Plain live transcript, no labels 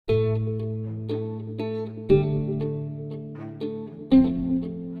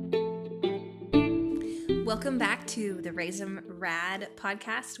Welcome back to the Raise 'em Rad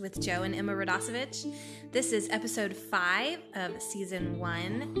podcast with Joe and Emma Radosevich. This is episode 5 of season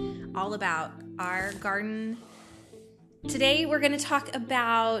 1, all about our garden. Today we're going to talk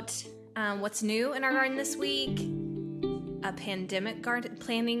about what's new in our garden this week, a pandemic garden,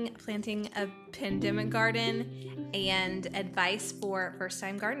 planting a pandemic garden, and advice for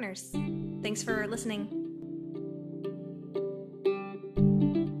first-time gardeners. Thanks for listening.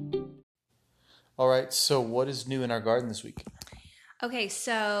 All right, so what is new in our garden this week? Okay,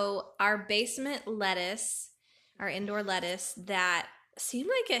 so our basement lettuce, our indoor lettuce that seemed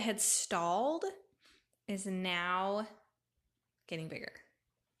like it had stalled is now getting bigger.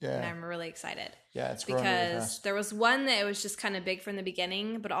 Yeah. And I'm really excited. Yeah, it's growing really because fast. there was one that it was just kind of big from the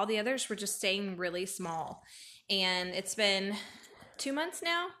beginning, but all the others were just staying really small. And it's been 2 months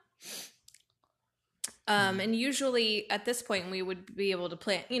now. And usually at this point we would be able to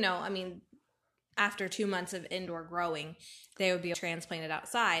plant, after 2 months of indoor growing, they would be transplanted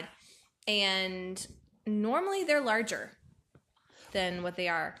outside. And normally they're larger than what they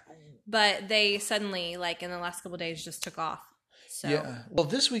are. But they suddenly, like in the last couple of days, just took off. So Yeah. Well,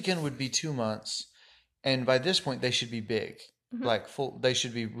 this weekend would be 2 months, and by this point they should be big. Mhm. Like full. We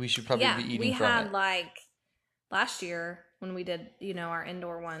should probably be eating from it. we had last year when we did, our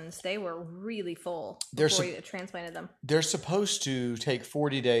indoor ones, they were really full before we transplanted them. They're supposed to take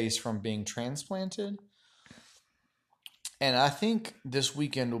 40 days from being transplanted. And I think this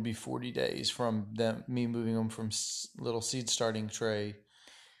weekend will be 40 days from me moving them from little seed starting tray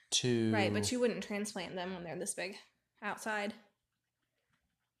to... Right, but you wouldn't transplant them when they're this big outside.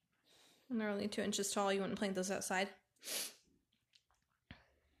 When they're only 2 inches tall, you wouldn't plant those outside.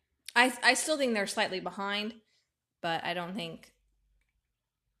 I still think they're slightly behind, but I don't think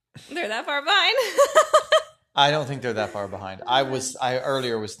they're that far behind. I don't think they're that far behind. I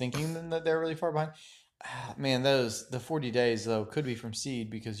earlier was thinking that they're really far behind. Man, the 40 days though could be from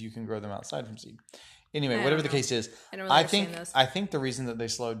seed because you can grow them outside from seed. Anyway, whatever the case is, I think the reason that they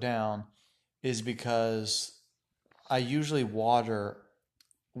slowed down is because I usually water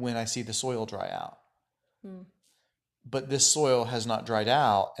when I see the soil dry out. But this soil has not dried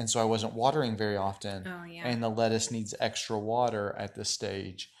out, and so I wasn't watering very often. Oh, yeah. And the lettuce needs extra water at this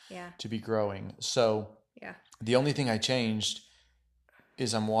stage to be growing. So the only thing I changed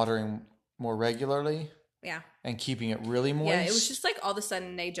is I'm watering more regularly. Yeah. And keeping it really moist. Yeah, it was just like all of a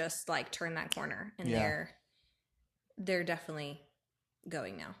sudden they just like turned that corner, and they're definitely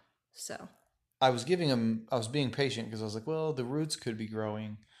going now. So I was being patient because I was like, well, the roots could be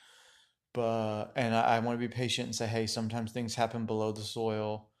growing. And I want to be patient and say, hey, sometimes things happen below the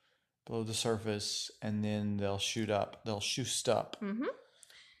soil, below the surface, and then they'll shoot up. They'll shoost up. Mm-hmm.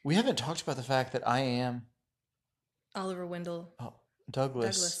 We haven't talked about the fact that I am Oliver Wendell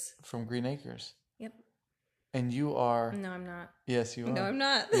Douglas from Green Acres. Yep. And you are... No, I'm not. Yes, you are. No, I'm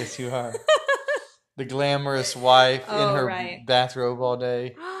not. Yes, you are. The glamorous wife in her bathrobe all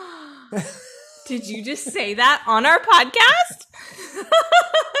day. Did you just say that on our podcast?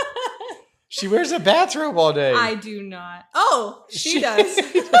 She wears a bathrobe all day. I do not. Oh, she does.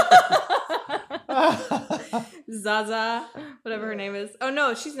 Zaza, whatever her name is. Oh,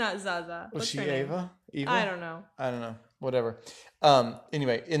 no, she's not Zaza. Was she Eva? I don't know. Whatever.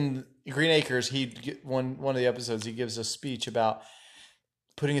 Anyway, in Green Acres, one of the episodes, he gives a speech about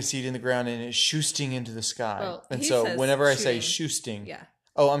putting a seed in the ground and it shoosting into the sky. Well, and so whenever I say shoosting... Yeah.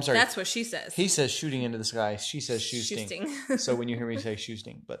 Oh, I'm sorry. That's what she says. He says shooting into the sky. She says shoosting. So when you hear me say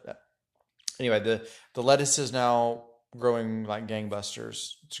shoosting. But anyway, the lettuce is now growing like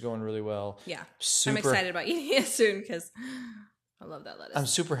gangbusters. It's going really well. Yeah. I'm excited about eating it soon because I love that lettuce. I'm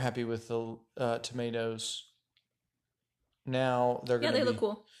super happy with the tomatoes. Now they're going to be... Yeah, they look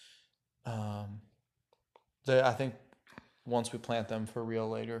cool. I think once we plant them for real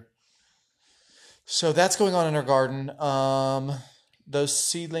later. So that's going on in our garden. Those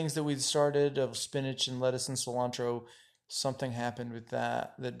seedlings that we started of spinach and lettuce and cilantro, something happened with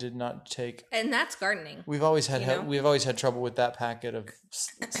that did not take. And that's gardening. We've always had trouble with that packet of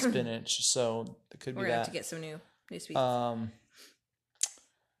spinach, so it could be that. We're going to have to get some new seeds.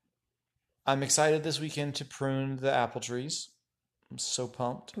 I'm excited this weekend to prune the apple trees. I'm so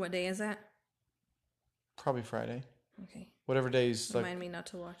pumped. What day is that? Probably Friday. Okay. Whatever days. Remind me not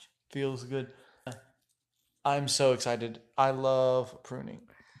to watch. Feels good. I'm so excited. I love pruning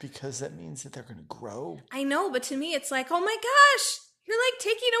because that means that they're going to grow. I know, but to me it's like, oh my gosh, you're like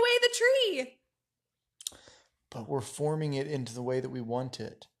taking away the tree. But we're forming it into the way that we want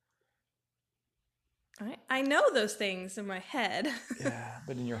it. I know those things in my head. Yeah,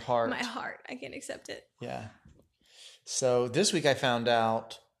 but in your heart. My heart, I can't accept it. Yeah. So this week I found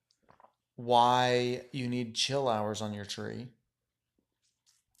out why you need chill hours on your tree.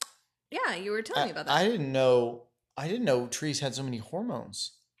 Yeah, you were telling me about that. I didn't know trees had so many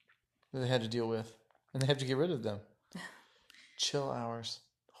hormones that they had to deal with, and they have to get rid of them. Chill hours,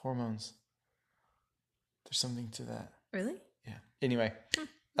 hormones. There's something to that. Really? Yeah. Anyway,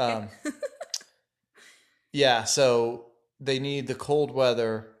 Okay. yeah. So they need the cold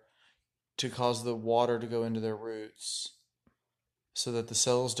weather to cause the water to go into their roots, so that the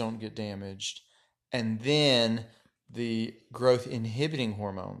cells don't get damaged, and then the growth inhibiting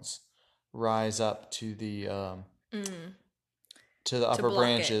hormones rise up to the upper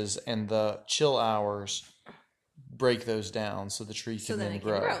branches, and the chill hours break those down so the tree can then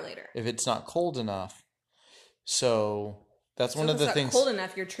grow. Later. If it's not cold enough. So that's one of the things. Cold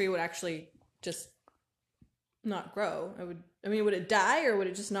enough, your tree would actually just not grow. Would it die, or would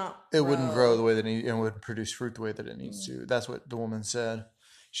it just not grow? It wouldn't grow the way that it would produce fruit the way that it needs to. That's what the woman said.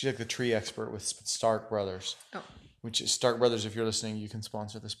 She's like the tree expert with Stark Brothers. Oh. Which is Stark Brothers, if you're listening, you can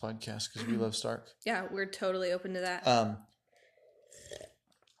sponsor this podcast because we love Stark. Yeah, we're totally open to that.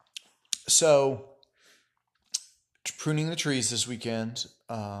 So pruning the trees this weekend.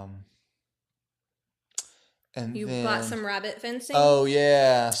 And you bought some rabbit fencing? Oh,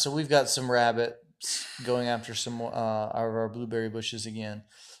 yeah. So we've got some rabbits going after some of our blueberry bushes again.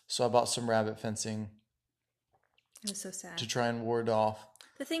 So I bought some rabbit fencing. It was so sad. To try and ward off.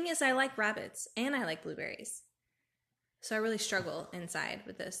 The thing is, I like rabbits and I like blueberries. So I really struggle inside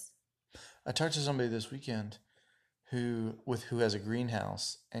with this. I talked to somebody this weekend who has a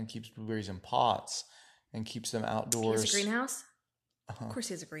greenhouse and keeps blueberries in pots and keeps them outdoors. He has a greenhouse? Uh-huh. Of course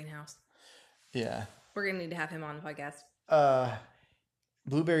he has a greenhouse. Yeah. We're going to need to have him on the podcast.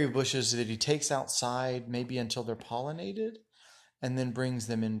 Blueberry bushes that he takes outside maybe until they're pollinated and then brings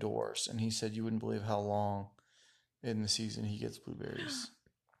them indoors. And he said you wouldn't believe how long in the season he gets blueberries.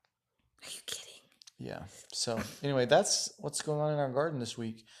 Are you kidding? Yeah. So anyway, that's what's going on in our garden this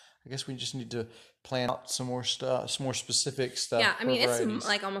week. I guess we just need to plan out some more stuff, some more specific stuff. Yeah, I mean, it's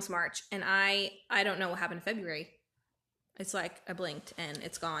like almost March, and I don't know what happened in February. It's like I blinked and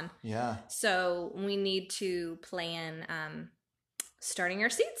it's gone. Yeah. So we need to plan starting our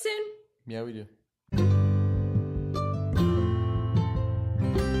seeds soon. Yeah, we do.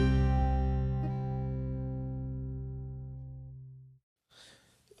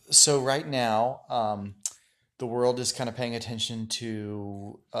 So right now, the world is kind of paying attention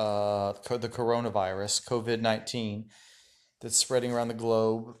to the coronavirus, COVID-19, that's spreading around the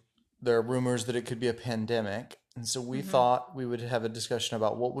globe. There are rumors that it could be a pandemic. And so we thought we would have a discussion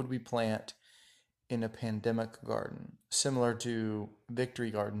about what would we plant in a pandemic garden, similar to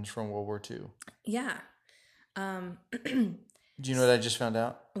victory gardens from World War II. Yeah. Do you know what I just found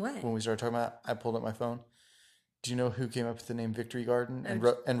out? What? When we started talking about it, I pulled up my phone. Do you know who came up with the name Victory Garden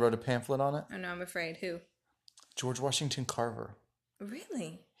and wrote a pamphlet on it? Oh, no, I'm afraid. Who? George Washington Carver.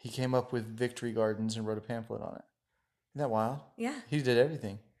 Really? He came up with Victory Gardens and wrote a pamphlet on it. Isn't that wild? Yeah. He did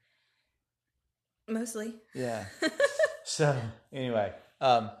everything. Mostly. Yeah. So, anyway.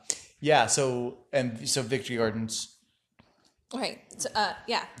 Yeah, so Victory Gardens. Right. So,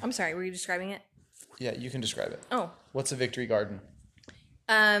 yeah. I'm sorry. Were you describing it? Yeah, you can describe it. Oh. What's a Victory Garden?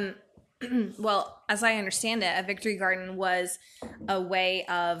 Well, as I understand it, a victory garden was a way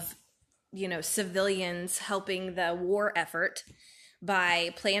of, civilians helping the war effort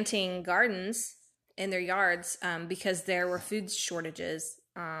by planting gardens in their yards because there were food shortages.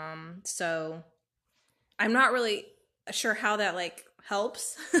 So I'm not really sure how that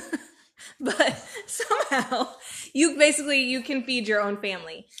helps, but somehow you can feed your own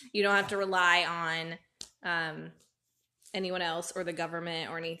family. You don't have to rely on anyone else or the government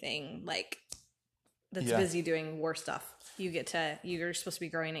or anything that's busy doing war stuff. You're supposed to be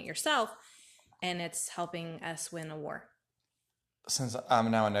growing it yourself, and it's helping us win a war. Since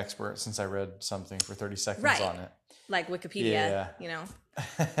I'm now an expert, since I read something for 30 seconds on it. Like Wikipedia,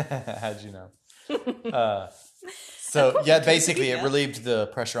 How'd you know? So basically it relieved the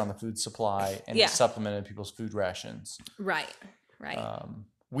pressure on the food supply and it supplemented people's food rations. Right.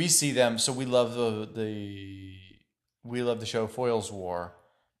 We see them, so we love the show Foyle's War,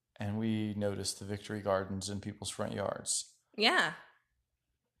 and we noticed the victory gardens in people's front yards. Yeah.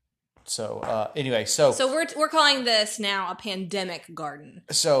 So anyway, we're calling this now a pandemic garden.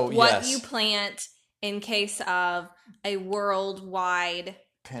 So what you plant in case of a worldwide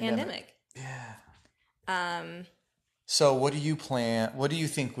pandemic. Yeah. So what do you plant? What do you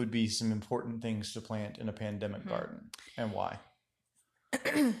think would be some important things to plant in a pandemic garden, and why?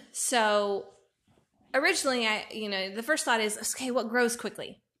 So originally, the first thought is, okay, what grows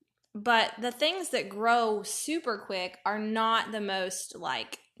quickly? But the things that grow super quick are not the most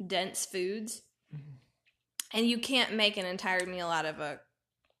dense foods. And you can't make an entire meal out of a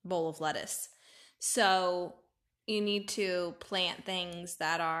bowl of lettuce. So you need to plant things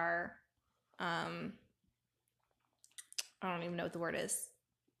that are, I don't even know what the word is.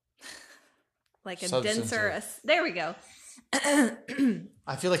 Like a denser, there we go.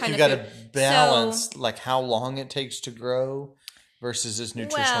 I feel like you got to balance like how long it takes to grow versus its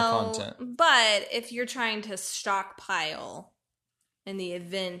nutritional content. But if you're trying to stockpile in the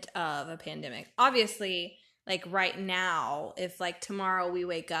event of a pandemic, obviously, like right now, if like tomorrow we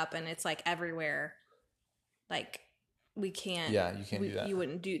wake up and it's like everywhere, like we can't. Yeah, you can't do that.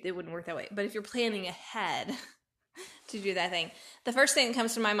 It wouldn't work that way. But if you're planning ahead to do that thing, the first thing that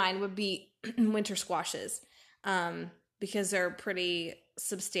comes to my mind would be winter squashes, because they're pretty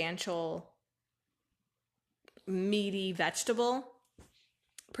substantial, meaty vegetable,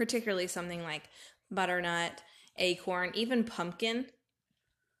 particularly something like butternut, acorn, even pumpkin,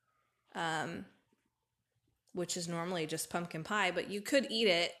 which is normally just pumpkin pie, but you could eat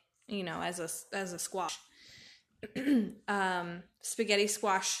it, you know, as a squash. Spaghetti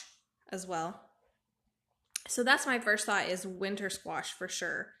squash as well. So that's my first thought, is winter squash for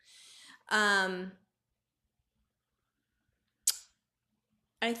sure. I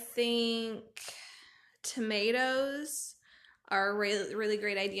think tomatoes are a really, really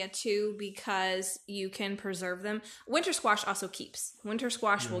great idea too, because you can preserve them. Winter squash also keeps. Winter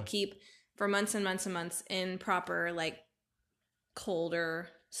squash will keep for months and months and months in proper, like, colder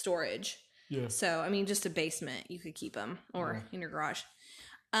storage. Yeah. So, I mean, just a basement, you could keep them, or in your garage.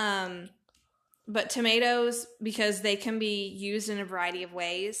 But tomatoes, because they can be used in a variety of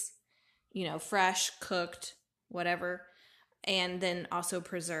ways, you know, fresh, cooked, whatever, and then also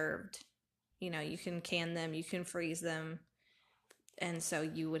preserved. You know, you can can them, you can freeze them, and so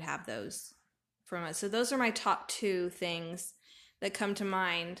you would have those from it. So those are my top two things that come to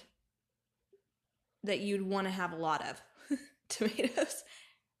mind that you'd want to have a lot of. Tomatoes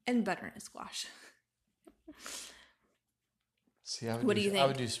and butternut squash. See, what do you think? I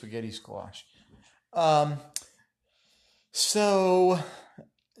would do spaghetti squash. So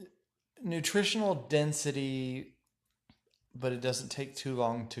nutritional density, but it doesn't take too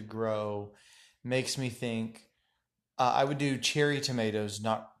long to grow, makes me think I would do cherry tomatoes,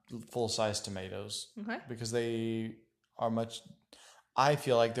 not full-size tomatoes. Okay. Because they are I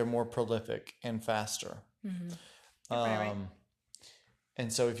feel like they're more prolific and faster. Mm-hmm. Right.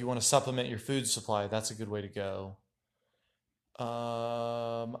 And so if you want to supplement your food supply, that's a good way to go.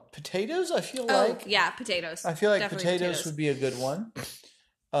 Potatoes, I feel like. Yeah, potatoes. I feel like potatoes would be a good one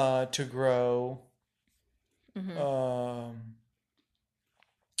to grow. Mm-hmm.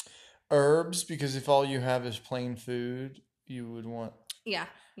 Herbs, because if all you have is plain food, you would want you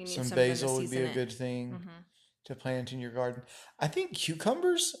need some basil would be a good thing to plant in your garden. I think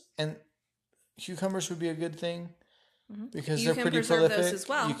cucumbers would be a good thing because they're pretty prolific. Those as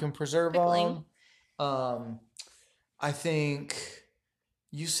well. You can preserve them. I think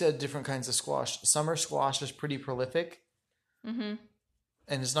you said different kinds of squash. Summer squash is pretty prolific. Mm-hmm.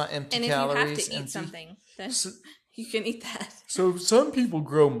 And it's not empty calories. And if you have to eat something, then you can eat that. So some people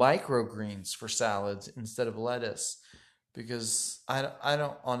grow microgreens for salads instead of lettuce, because I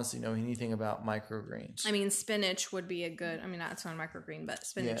don't honestly know anything about microgreens. I mean, spinach would be that's not a microgreen, but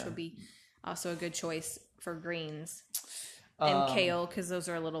spinach would be also a good choice for greens. And kale, because those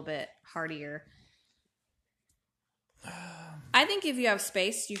are a little bit hardier. I think if you have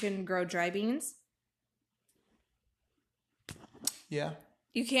space, you can grow dry beans. Yeah.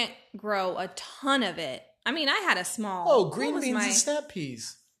 You can't grow a ton of it. I mean, I had a small... green beans and snap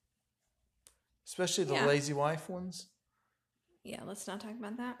peas. Especially the Lazy Wife ones. Yeah, let's not talk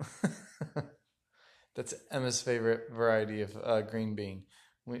about that. That's Emma's favorite variety of green bean.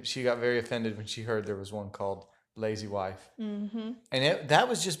 She got very offended when she heard there was one called Lazy Wife. Mm-hmm. And that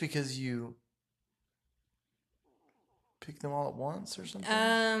was just because you pick them all at once or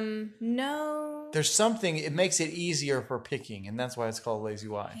something? No. There's something, it makes it easier for picking, and that's why it's called Lazy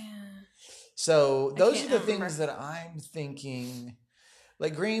Wife. Yeah. So those are the things that I'm thinking.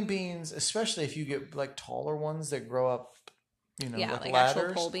 Like green beans, especially if you get like taller ones that grow up, like ladders.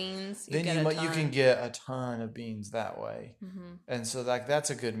 Actual pole beans. Then you can get a ton of beans that way. Mm-hmm. And so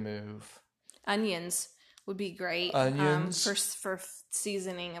that's a good move. Onions would be great. Onions. For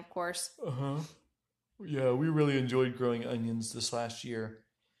seasoning, of course. Uh-huh. Yeah, we really enjoyed growing onions this last year.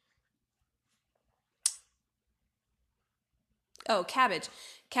 Oh, cabbage.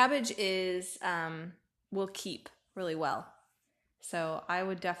 Cabbage will keep really well. So I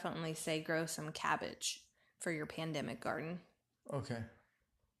would definitely say grow some cabbage for your pandemic garden. Okay. I'm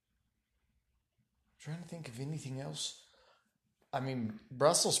trying to think of anything else. I mean,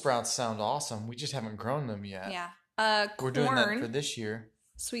 Brussels sprouts sound awesome. We just haven't grown them yet. Yeah. We're Corn, doing that for this year.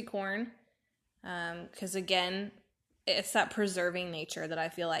 sweet corn. Because again, it's that preserving nature that I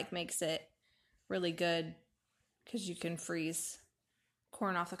feel like makes it really good. Because you can freeze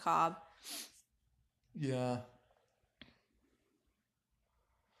corn off the cob. Yeah.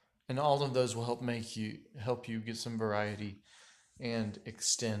 And all of those will help you get some variety and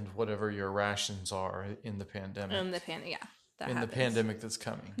extend whatever your rations are in the pandemic. In the pandemic that's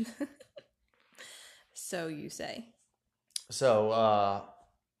coming. So you say. So,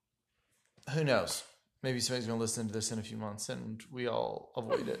 who knows? Maybe somebody's going to listen to this in a few months and we all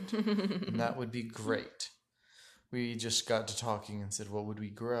avoid it. And that would be great. We just got to talking and said, what would we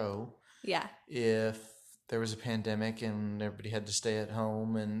grow? Yeah. If there was a pandemic and everybody had to stay at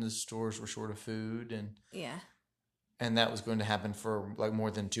home and the stores were short of food and that was going to happen for like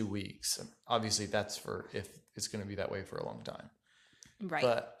more than 2 weeks. And obviously that's for if it's going to be that way for a long time. Right.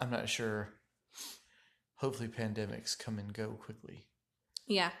 But I'm not sure. Hopefully pandemics come and go quickly.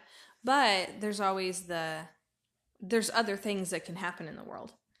 Yeah. But there's always there's other things that can happen in the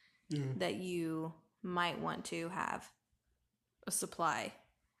world that you might want to have a supply.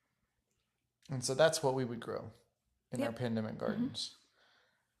 And so that's what we would grow in our pandemic gardens.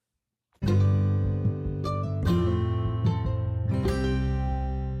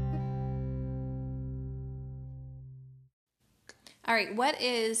 All right. What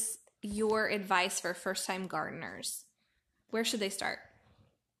is your advice for first-time gardeners? Where should they start?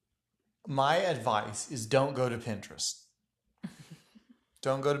 My advice is don't go to Pinterest.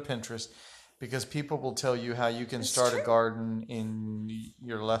 Don't go to Pinterest because people will tell you how you can start a garden in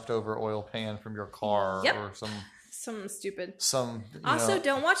your leftover oil pan from your car or something stupid. Also,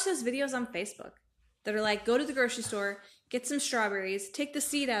 don't watch those videos on Facebook that are like, go to the grocery store, get some strawberries, take the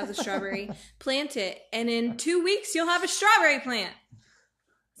seed out of the strawberry, plant it, and in 2 weeks you'll have a strawberry plant.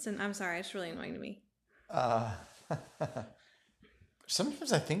 So, I'm sorry, it's really annoying to me.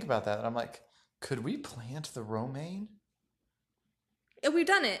 Sometimes I think about that and I'm like, could we plant the romaine? We've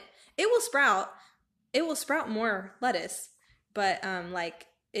done it. It will sprout. It will sprout more lettuce, but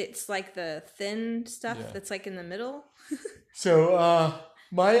it's like the thin stuff that's like in the middle. So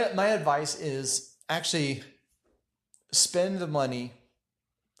my advice is actually spend the money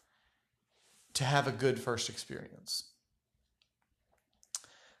to have a good first experience.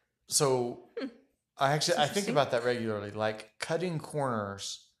 So I think about that regularly. Like cutting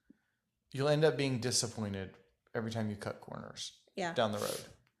corners, you'll end up being disappointed every time you cut corners down the road.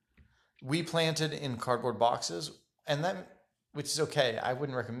 We planted in cardboard boxes, and which is okay. I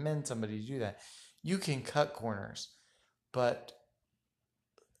wouldn't recommend somebody to do that. You can cut corners, but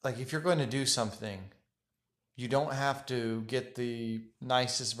like if you're going to do something, you don't have to get the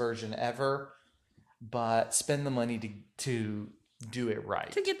nicest version ever, but spend the money to do it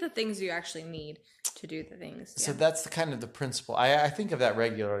right. To get the things you actually need to do the things. So that's the kind of the principle. I think of that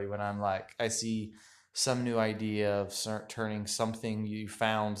regularly when I'm like, I see some new idea of turning something you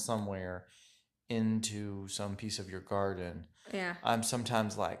found somewhere into some piece of your garden. Yeah. I'm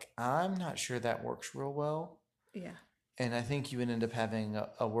sometimes like, I'm not sure that works real well. Yeah. And I think you would end up having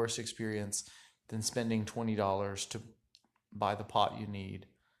a worse experience than spending $20 to buy the pot you need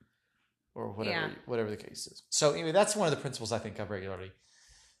or whatever the case is. So anyway, that's one of the principles I think of regularly.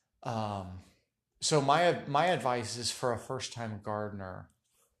 So my advice is for a first-time gardener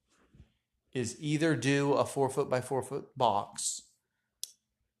is either do a 4 foot by 4 foot box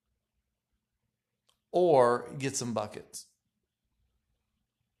or get some buckets.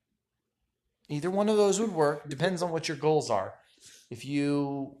 Either one of those would work. Depends on what your goals are. If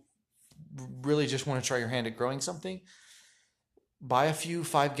you really just want to try your hand at growing something, buy a few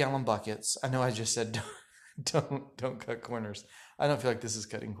 5-gallon buckets. I know I just said don't cut corners. I don't feel like this is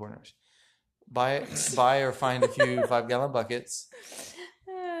cutting corners. Buy or find a few 5-gallon buckets.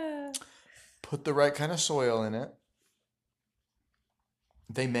 Put the right kind of soil in it.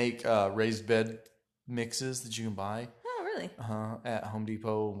 They make raised bed mixes that you can buy. Oh, really? At Home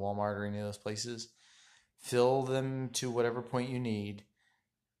Depot, Walmart, or any of those places. Fill them to whatever point you need.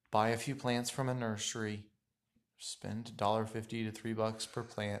 Buy a few plants from a nursery. Spend $1.50 to $3 per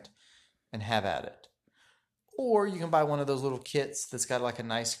plant and have at it. Or you can buy one of those little kits that's got like a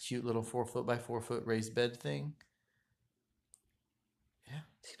nice, cute little 4 foot by 4 foot raised bed thing. Yeah.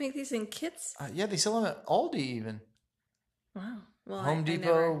 Do you make these in kits? Yeah, they sell them at Aldi even. Wow. Well, Home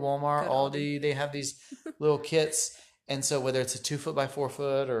Depot, Walmart, Aldi, they have these little kits. And so whether it's a 2 foot by 4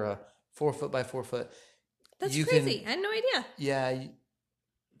 foot or a 4 foot by 4 foot. That's crazy. I had no idea. Yeah.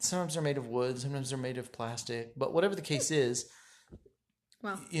 Sometimes they're made of wood. Sometimes they're made of plastic. But whatever the case is,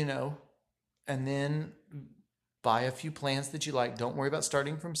 wow. and then buy a few plants that you like. Don't worry about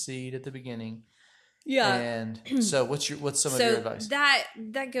starting from seed at the beginning. Yeah. And so what's some of your advice?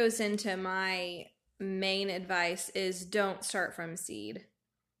 That goes into my main advice is don't start from seed.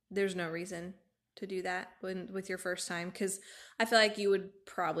 There's no reason to do that with your first time, because I feel like you would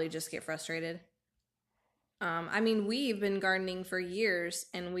probably just get frustrated. I mean, we've been gardening for years,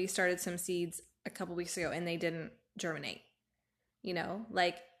 and we started some seeds a couple weeks ago, and they didn't germinate. You know,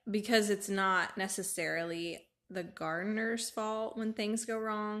 like, because it's not necessarily the gardener's fault when things go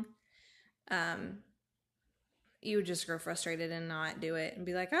wrong. You would just grow frustrated and not do it and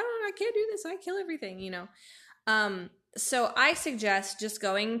be like, I can't do this. I kill everything, you know? So I suggest just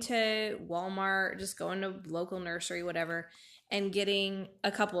going to Walmart, just going to local nursery, whatever, and getting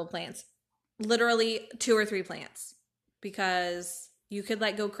a couple of plants, literally 2 or 3 plants, because you could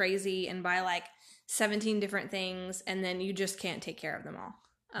like go crazy and buy like 17 different things, and then you just can't take care of them all.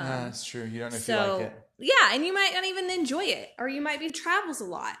 That's true. You don't know if you like it. Yeah, and you might not even enjoy it, or you might be travels a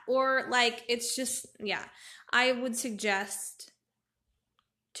lot, or like it's just, yeah. I would suggest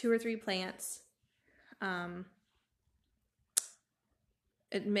 2 or 3 plants.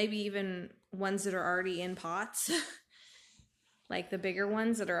 Maybe even ones that are already in pots, like the bigger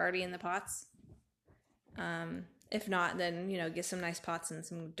ones that are already in the pots. If not, then get some nice pots and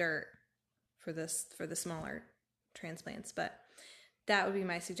some dirt for the smaller transplants. But that would be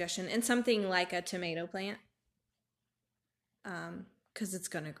my suggestion, and something like a tomato plant, because it's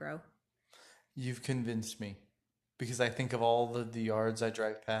gonna grow. You've convinced me, because I think of all the yards I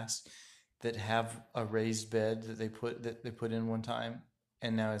drive past that have a raised bed that they put in one time,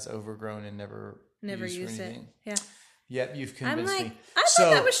 and now it's overgrown and never used it. Yeah. Yep, you've convinced me. I thought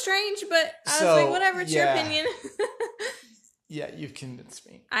that was strange, but I was like, whatever, it's your opinion. Yeah, you've convinced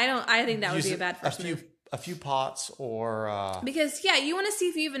me. I think that would be a bad first move. A few pots, or because you want to see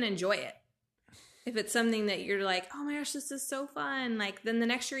if you even enjoy it. If it's something that you're like, oh my gosh, this is so fun, like, then the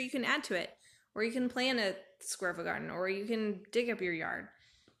next year you can add to it, or you can plant a square foot garden, or you can dig up your yard,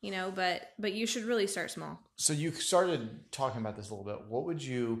 but you should really start small. So you started talking about this a little bit. What would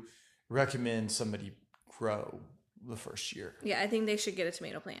you recommend somebody grow the first year? Yeah, I think they should get a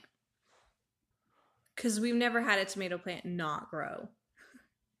tomato plant, because we've never had a tomato plant not grow.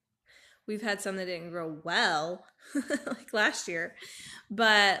 We've had some that didn't grow well, like last year,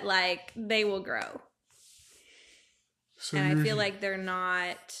 but like they will grow. And I feel like they're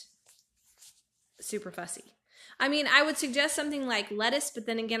not super fussy. I mean, I would suggest something like lettuce, but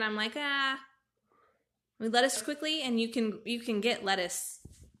then again, I'm like, we lettuce quickly, and you can get lettuce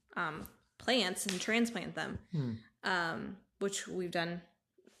plants and transplant them, which we've done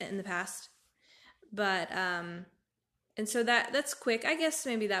in the past. But and so that's quick. I guess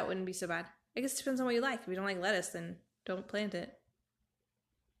maybe that wouldn't be so bad. I guess it depends on what you like. If you don't like lettuce, then don't plant it.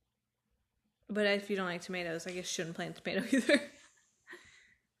 But if you don't like tomatoes, I guess you shouldn't plant tomato either.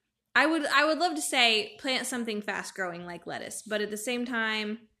 I would love to say plant something fast growing like lettuce, but at the same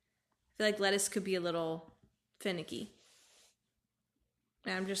time, I feel like lettuce could be a little finicky.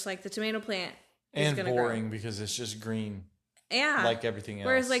 And I'm just like, the tomato plant is gonna boring grow. Because it's just green. Yeah. Like everything else.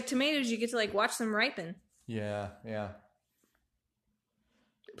 Whereas like tomatoes, you get to like watch them ripen. Yeah.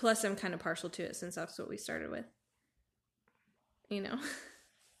 Plus, I'm kind of partial to it since that's what we started with. I'm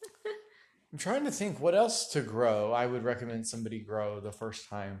trying to think what else to grow. I would recommend somebody grow the first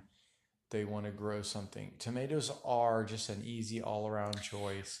time they want to grow something. Tomatoes are just an easy all-around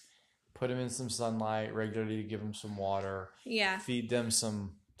choice. Put them in some sunlight regularly, give them some water. Yeah. Feed them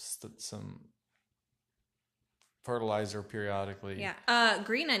some fertilizer periodically. Yeah.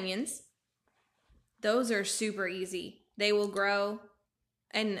 Green onions. Those are super easy. They will grow.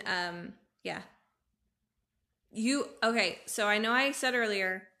 And, yeah. Okay, so I know I said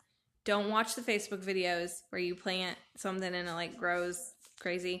earlier, don't watch the Facebook videos where you plant something and it, like, grows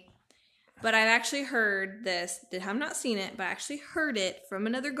crazy. But I've actually heard this, I've not seen it, but I actually heard it from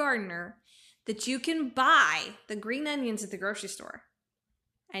another gardener, that you can buy the green onions at the grocery store.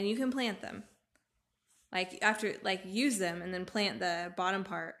 And you can plant them. Like, after, like, use them and then plant the bottom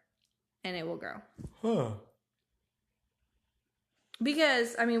part, and it will grow. Huh.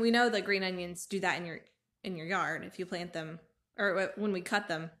 Because, I mean, we know that green onions do that in your yard. If you plant them, or when we cut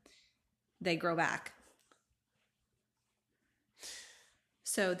them, they grow back.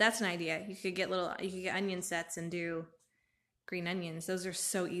 So that's an idea. You could get onion sets and do green onions. Those are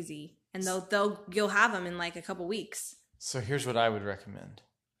so easy, and you'll have them in like a couple weeks. So here's what I would recommend.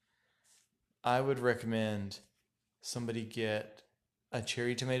 I would recommend somebody get a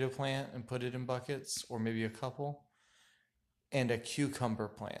cherry tomato plant and put it in buckets, or maybe a couple. And a cucumber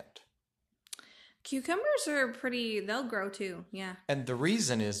plant. Cucumbers are they'll grow too, yeah. And the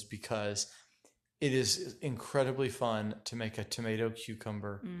reason is because It is incredibly fun to make a tomato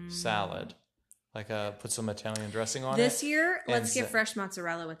cucumber salad. Like put some Italian dressing on it. This year, let's get fresh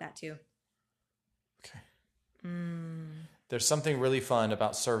mozzarella with that too. Okay. There's something really fun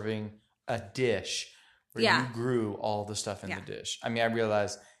about serving a dish where you grew all the stuff in the dish. I mean, I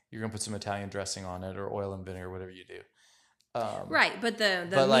realize you're gonna put some Italian dressing on it, or oil and vinegar, whatever you do. Right, but the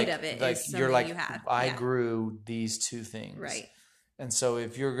meat of it is something you're like, you have. I grew these two things. Right. And so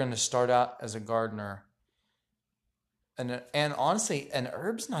if you're going to start out as a gardener, and honestly, an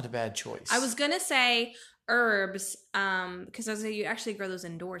herb's not a bad choice. I was going to say herbs, because I was saying you actually grow those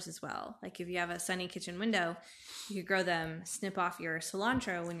indoors as well. Like if you have a sunny kitchen window, you could grow them, snip off your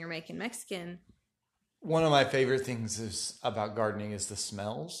cilantro when you're making Mexican. One of my favorite things about gardening is the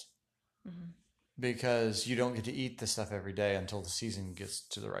smells. Mm-hmm. Because you don't get to eat the stuff every day until the season gets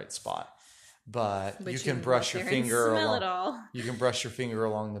to the right spot. But you can brush your finger along. You can brush your finger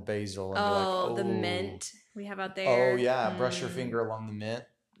along the basil and be like, oh, the mint we have out there. Oh yeah, brush your finger along the mint.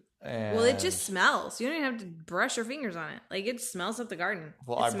 And well, it just smells. You don't even have to brush your fingers on it. Like it smells up the garden.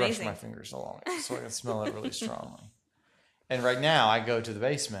 Well, I brush my fingers along it so I can smell it really strongly. And right now, I go to the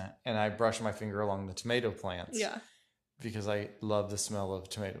basement and I brush my finger along the tomato plants. Yeah, because I love the smell of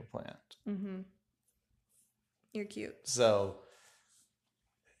tomato plant. Mm-hmm. You're cute. So.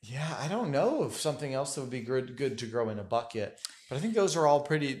 Yeah, I don't know if something else that would be good to grow in a bucket, but I think those are all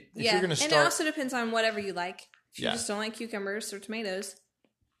pretty. If you're going to start, and it also depends on whatever you like. If you just don't like cucumbers or tomatoes,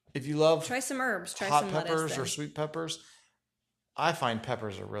 if you love, try some herbs. Try hot some peppers or sweet peppers. I find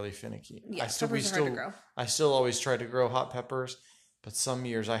peppers are really finicky. Yeah, peppers are hard to grow. I still always try to grow hot peppers, but some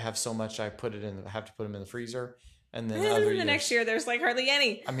years I have so much I have to put them in the freezer. And then the next year, there's like hardly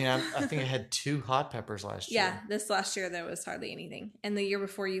any. I mean, I think I had 2 hot peppers last year. Yeah, this last year there was hardly anything. And the year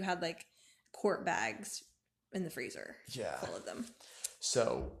before you had like quart bags in the freezer. Yeah. Full of them.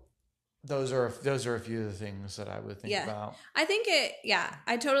 So those are a few of the things that I would think about. I think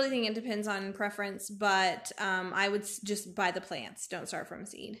I totally think it depends on preference, but I would just buy the plants. Don't start from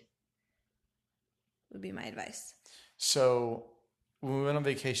seed. Would be my advice. So when we went on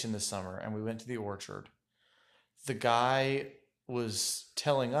vacation this summer and we went to the orchard, the guy was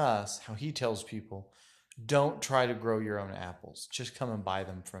telling us how he tells people, don't try to grow your own apples. Just come and buy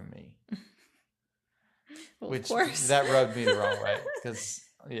them from me. Well, which of course. That rubbed me the wrong way because,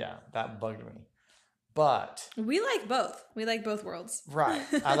 that bugged me. But we like both. We like both worlds. Right.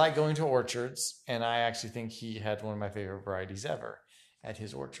 I like going to orchards, and I actually think he had one of my favorite varieties ever at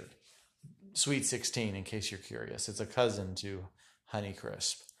his orchard. Sweet 16, in case you're curious. It's a cousin to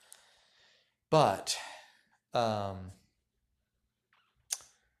Honeycrisp. But I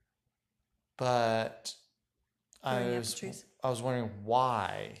was wondering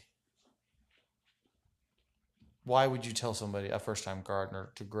why would you tell somebody, a first-time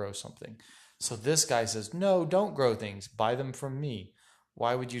gardener, to grow something? So this guy says, no, don't grow things. Buy them from me.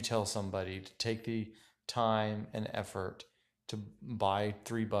 Why would you tell somebody to take the time and effort to buy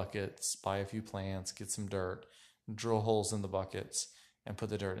 3 buckets, buy a few plants, get some dirt, drill holes in the buckets, and put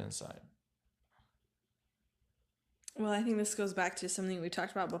the dirt inside? Well, I think this goes back to something we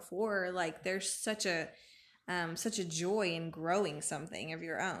talked about before. Like, there's such a joy in growing something of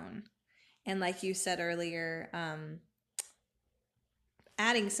your own, and like you said earlier,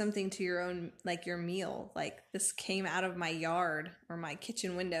 adding something to your own, like your meal. Like, this came out of my yard or my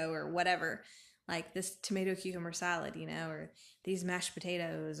kitchen window or whatever. Like this tomato cucumber salad, or these mashed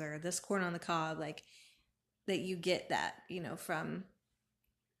potatoes or this corn on the cob. Like that, you get that,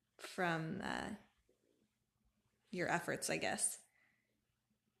 from your efforts, I guess.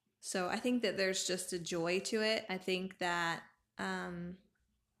 So I think that there's just a joy to it. I think that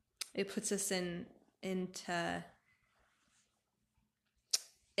it puts us in touch.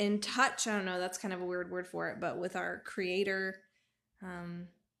 I don't know, that's kind of a weird word for it, but with our creator.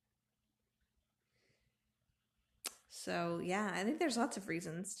 So yeah, I think there's lots of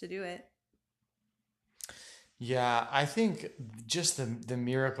reasons to do it. Yeah, I think just the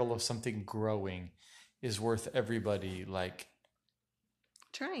miracle of something growing is worth everybody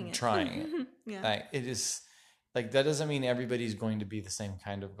trying it. Yeah. Like, it is, like, that doesn't mean everybody's going to be the same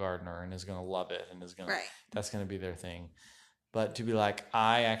kind of gardener and is going to love it and is going to, that's going to be their thing. But to be like,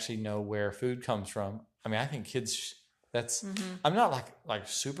 I actually know where food comes from. I mean, I think kids, I'm not like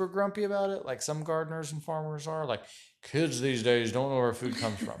super grumpy about it. Like some gardeners and farmers are. Like, kids these days don't know where food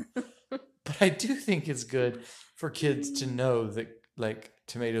comes from. But I do think it's good for kids to know that, like,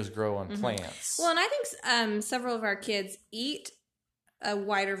 tomatoes grow on plants. Well, and I think several of our kids eat a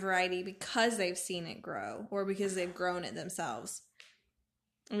wider variety because they've seen it grow or because they've grown it themselves.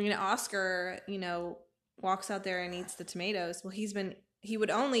 I mean, Oscar, walks out there and eats the tomatoes. Well, he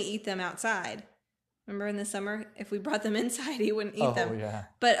would only eat them outside Remember in the summer, if we brought them inside, he wouldn't eat them. Oh, yeah.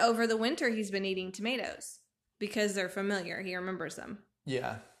 But over the winter, he's been eating tomatoes because they're familiar. He remembers them.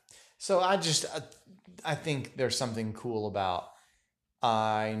 Yeah. So I think there's something cool about,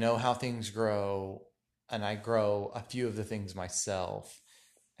 I know how things grow, and I grow a few of the things myself,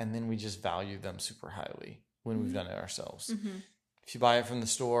 and then we just value them super highly when we've done it ourselves. Mm-hmm. If you buy it from the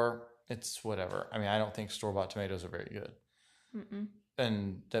store, it's whatever. I mean, I don't think store-bought tomatoes are very good. Mm-mm.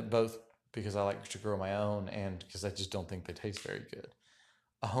 And that both because I like to grow my own and because I just don't think they taste very good.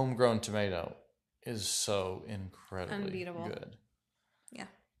 A homegrown tomato is so incredibly Unbeatable. good. Yeah.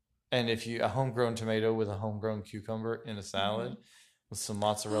 And if a homegrown tomato with a homegrown cucumber in a salad with some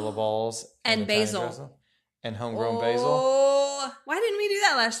mozzarella balls And Italian basil. dressing, and homegrown basil. Oh, why didn't we do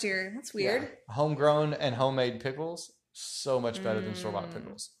that last year? That's weird. Yeah. Homegrown and homemade pickles, so much better than store-bought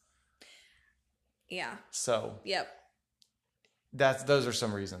pickles. Yeah. So, Yep. those are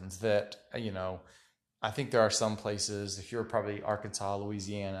some reasons that, I think there are some places, if you're probably Arkansas,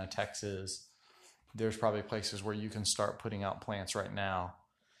 Louisiana, Texas, there's probably places where you can start putting out plants right now.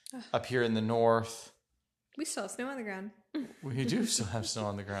 Up here in the north, we still have snow on the ground. We do still have snow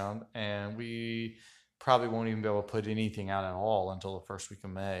on the ground, and we probably won't even be able to put anything out at all until the first week of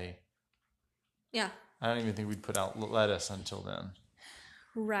May. Yeah. I don't even think we'd put out lettuce until then.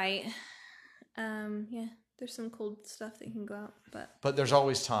 Right. Yeah, there's some cold stuff that can go out, But there's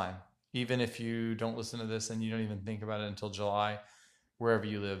always time. Even if you don't listen to this and you don't even think about it until July, wherever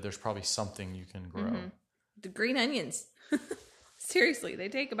you live, there's probably something you can grow. Mm-hmm. The green onions. Seriously, they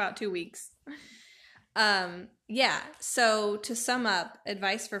take about 2 weeks. Yeah, so to sum up,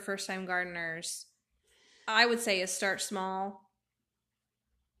 advice for first-time gardeners, I would say is start small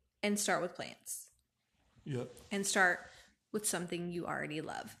and start with plants. Yep. And start with something you already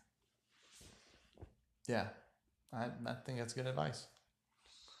love. Yeah, I think that's good advice.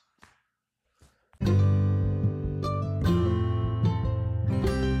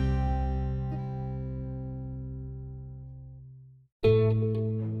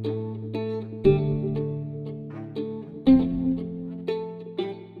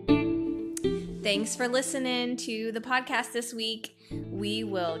 Thanks for listening to the podcast this week. We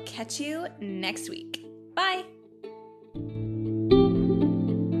will catch you next week. Bye.